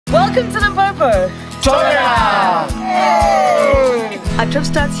Welcome to Limpopo! Toya! Our trip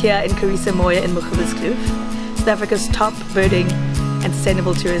starts here in Kurisa Moya in Magoebaskloof, South Africa's top birding and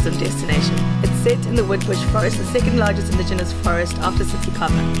sustainable tourism destination. It's set in the woodbush forest, the second largest indigenous forest after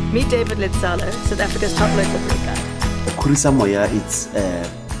Tsitikamma. Meet David Letsalo, South Africa's top local bird guide. Kurisa Moya, it's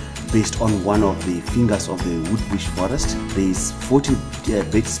based on one of the fingers of the woodbush forest. There is 40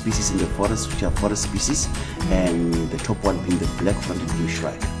 bird species in the forest, which are forest species, and the top one being the black-fronted blue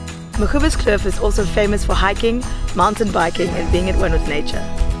shrike. Magoebaskloof is also famous for hiking, mountain biking, and being at one with nature.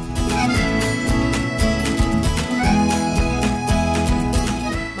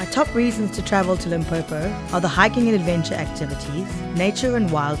 My top reasons to travel to Limpopo are the hiking and adventure activities, nature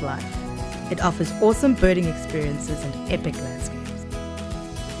and wildlife. It offers awesome birding experiences and epic landscapes.